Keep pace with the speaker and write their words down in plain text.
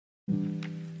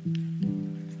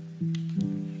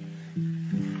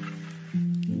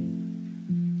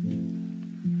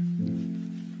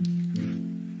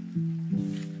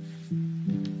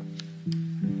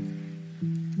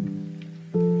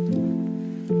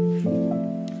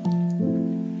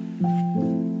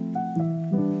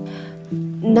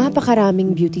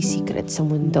Napakaraming beauty secrets sa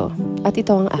mundo. At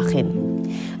ito ang akin.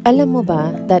 Alam mo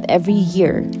ba that every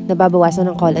year,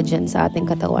 nababawasan ng collagen sa ating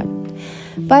katawan?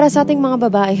 Para sa ating mga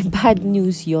babae, bad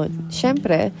news yon.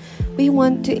 Siyempre, we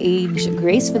want to age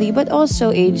gracefully but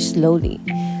also age slowly.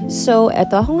 So,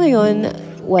 eto ako ngayon.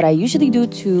 What I usually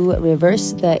do to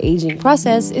reverse the aging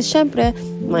process is siyempre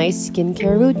my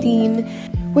skincare routine,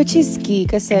 which is key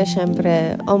kasi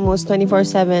syempre almost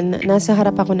 24/7 nasa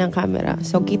harap ako ng camera.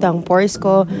 So kita ang pores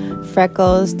ko,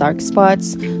 freckles, dark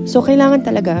spots. So kailangan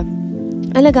talaga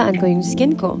alagaan ko yung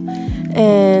skin ko.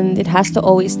 And it has to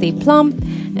always stay plump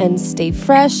and stay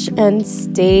fresh and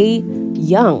stay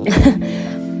young.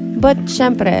 But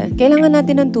syempre, kailangan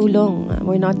natin ng tulong.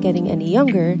 We're not getting any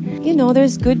younger. You know,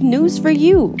 there's good news for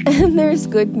you. And there's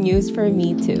good news for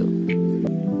me too.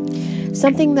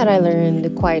 Something that I learned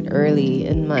quite early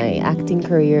in my acting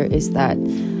career is that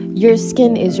your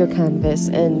skin is your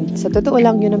canvas, and sa totoo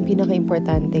lang yun ang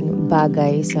pinaka-importanting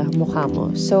bagay sa mukha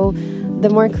mo. So, the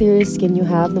more clear skin you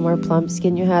have, the more plump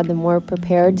skin you have, the more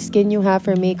prepared skin you have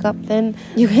for makeup, then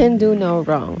you can do no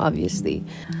wrong, obviously.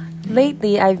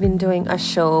 Lately, I've been doing a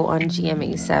show on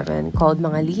GMA7 called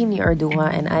Mga Lihim ni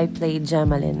Arduha, and I played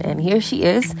Gemalyn, and here she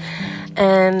is.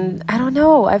 And I don't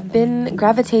know, I've been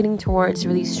gravitating towards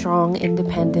really strong,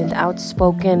 independent,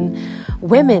 outspoken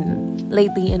women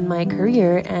lately in my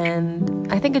career, and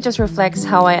I think it just reflects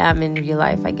how I am in real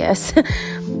life, I guess.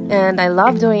 And I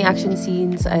love doing action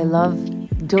scenes. I love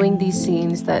doing these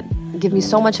scenes that give me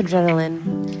so much adrenaline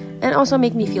and also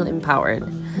make me feel empowered.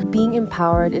 Being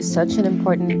empowered is such an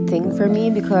important thing for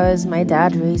me because my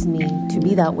dad raised me to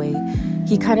be that way.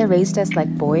 He kind of raised us like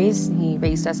boys. He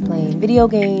raised us playing video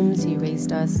games. He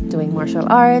raised us doing martial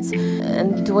arts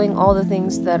and doing all the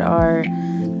things that are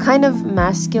kind of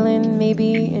masculine,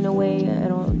 maybe, in a way. I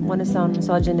don't want to sound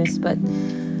misogynist, but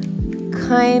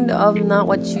kind of not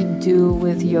what you do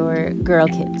with your girl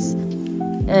kids.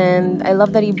 And I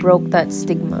love that he broke that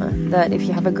stigma that if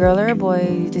you have a girl or a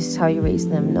boy, this is how you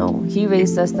raise them. No, he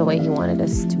raised us the way he wanted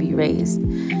us to be raised.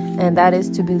 And that is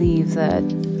to believe that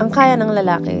ang kaya ng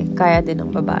lalaki, kaya din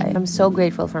ng babae. I'm so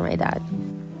grateful for my dad.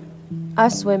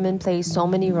 Us women play so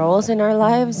many roles in our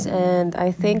lives, and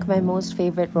I think my most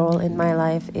favorite role in my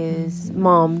life is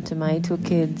mom to my two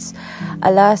kids,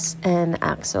 Alas and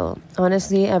Axel.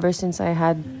 Honestly, ever since I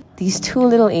had these two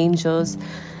little angels,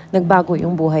 nagbago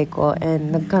yung buhay ko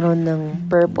and nagkaroon ng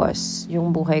purpose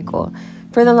yung buhay ko.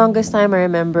 For the longest time, I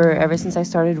remember ever since I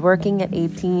started working at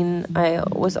 18, I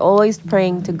was always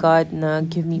praying to God na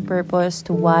give me purpose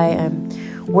to why I'm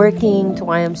working, to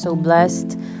why I'm so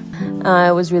blessed.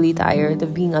 I was really tired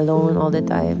of being alone all the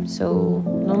time. So,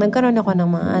 nung nagkaroon ako ng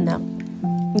mga anak,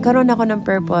 nagkaroon ako ng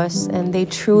purpose, and they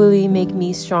truly make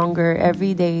me stronger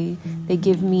every day. They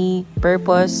give me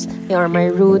purpose. They are my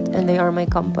root and they are my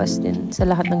compass din sa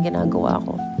lahat ng ginagawa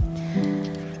ko.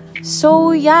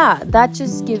 So yeah, that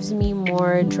just gives me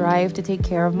more drive to take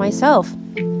care of myself.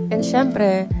 And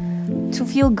syempre, to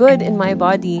feel good in my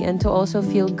body and to also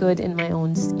feel good in my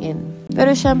own skin.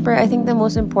 Pero syempre, I think the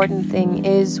most important thing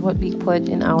is what we put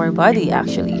in our body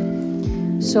actually.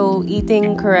 So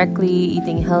eating correctly,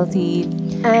 eating healthy,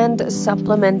 and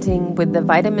supplementing with the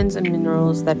vitamins and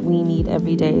minerals that we need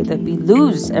every day, that we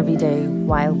lose every day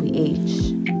while we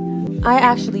age. I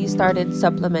actually started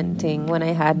supplementing when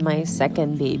I had my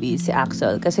second baby, si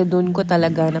Axel. Kasi dun ko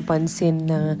talaga napansin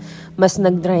na mas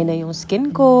nag-dry na yung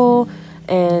skin ko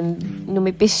and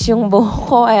numipis yung buhok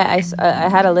ko. I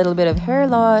had a little bit of hair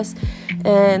loss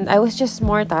and I was just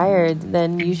more tired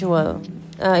than usual.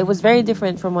 It was very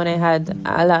different from when I had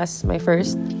Alas, my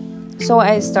first. So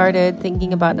I started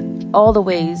thinking about all the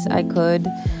ways I could,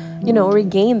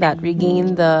 regain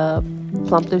the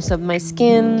plumpness of my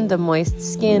skin, the moist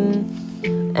skin,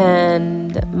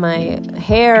 and my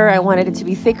hair. I wanted it to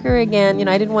be thicker again.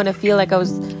 I didn't want to feel like I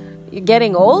was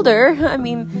getting older. I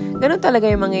mean, ganun talaga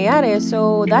yung mangyayari.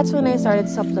 So that's when I started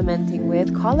supplementing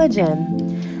with collagen.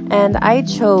 And I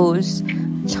chose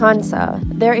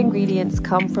CHEONSA. Their ingredients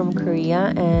come from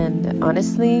Korea, and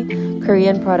honestly,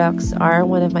 Korean products are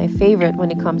one of my favorite when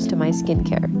it comes to my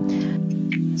skincare.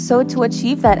 So to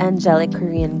achieve that angelic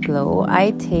Korean glow,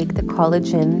 I take the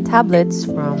collagen tablets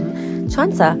from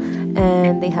CHEONSA,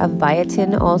 and they have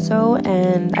biotin also,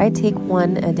 and I take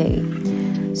one a day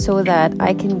so that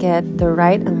I can get the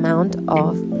right amount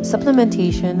of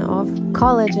supplementation of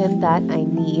collagen that I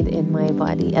need in my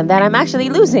body and that I'm actually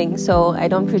losing. So I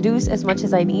don't produce as much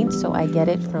as I need, so I get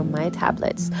it from my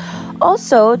tablets.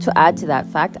 Also, to add to that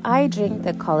fact, I drink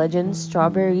the collagen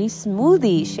strawberry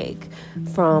smoothie shake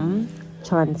from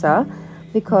CHEONSA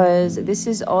because this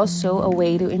is also a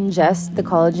way to ingest the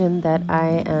collagen that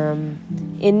I am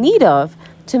in need of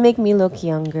to make me look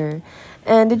younger.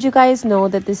 And did you guys know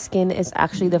that the skin is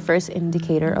actually the first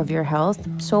indicator of your health?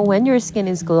 So when your skin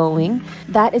is glowing,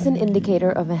 that is an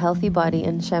indicator of a healthy body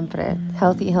and syempre,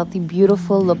 healthy,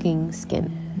 beautiful looking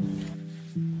skin.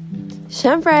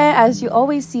 Syempre, as you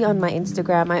always see on my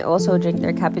Instagram, I also drink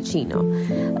their cappuccino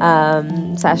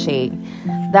sachet.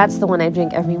 That's the one I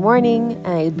drink every morning.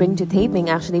 I bring to taping.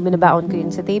 Actually, binabaon ko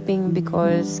yun sa taping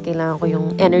because kailangan ko yung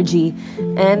energy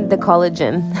and the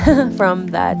collagen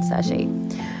from that sachet.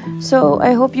 So,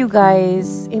 I hope you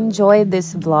guys enjoyed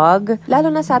this vlog. Lalo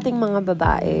na sa ating mga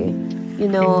babae. You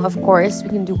know, of course, we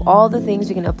can do all the things.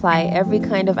 We can apply every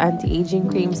kind of anti-aging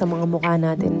cream sa mga mukha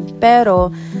natin. Pero,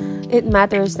 it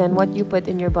matters then what you put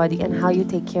in your body and how you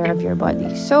take care of your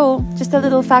body. So, just a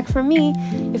little fact from me,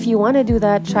 if you want to do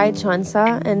that, try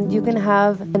CHEONSA and you can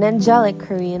have an angelic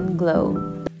Korean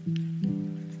glow.